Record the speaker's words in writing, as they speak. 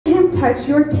touch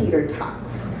your tater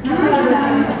tots.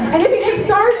 And if you can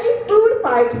start a food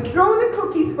fight, throw the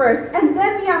cookies first, and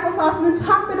then the applesauce, and then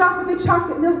top it off with the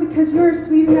chocolate milk because you're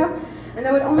sweet enough, and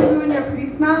that would only ruin your pretty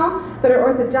smile that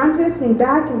our orthodontist made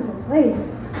back into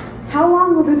place. How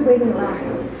long will this waiting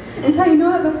last? Until you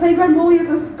know that the playground bully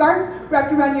is a scarf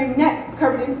wrapped around your neck,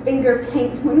 covered in finger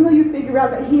paint. When will you figure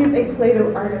out that he is a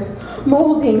Play-Doh artist,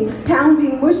 molding,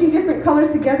 pounding, mushing different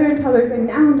colors together until there's a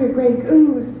mound of gray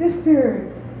goo? Sister.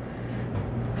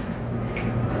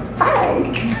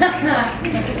 Hi.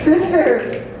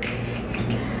 Sister.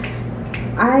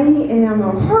 I am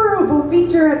a horrible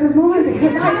feature at this moment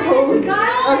because I told.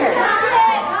 Okay.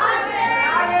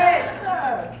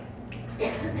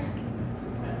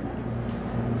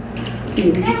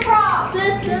 Improv,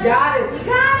 sister. You got it. You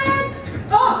got it.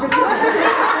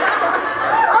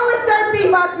 Always start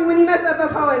beatboxing when you mess up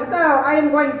a poem. So I am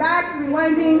going back,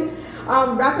 rewinding,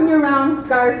 wrapping you around,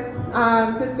 scarf,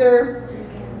 sister,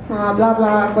 blah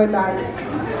blah, going back.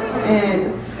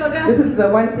 And this is the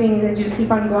one thing that you just keep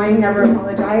on going, never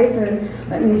apologize. And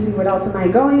let me see, what else am I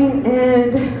going?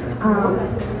 And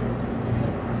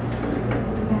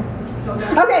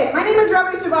okay, my name is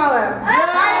Shebala.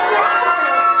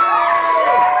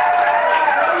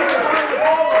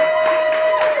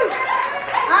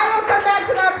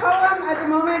 At the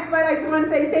moment, but I just want to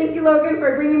say thank you, Logan,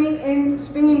 for bringing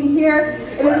me here.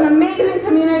 It is an amazing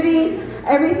community.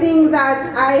 Everything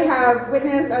that I have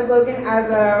witnessed as Logan,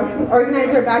 as an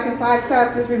organizer back in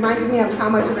Flagstaff, just reminded me of how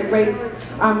much of a great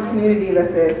community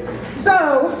this is.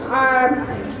 So,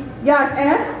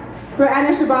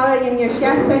 Roanna, Shebala, and your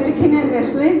chef said to Kina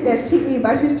initially, there's cheap me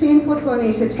bushes chain, Tucson,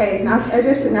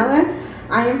 Shebala.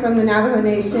 I am from the Navajo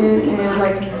Nation, and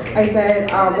like I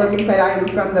said, Logan said I am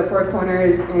from the Four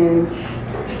Corners, and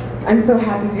I'm so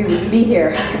happy to be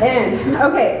here. And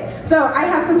okay, so I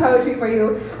have some poetry for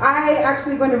you. I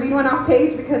actually going to read one off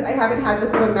page because I haven't had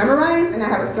this one memorized, and I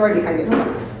have a story behind it. Hold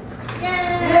on.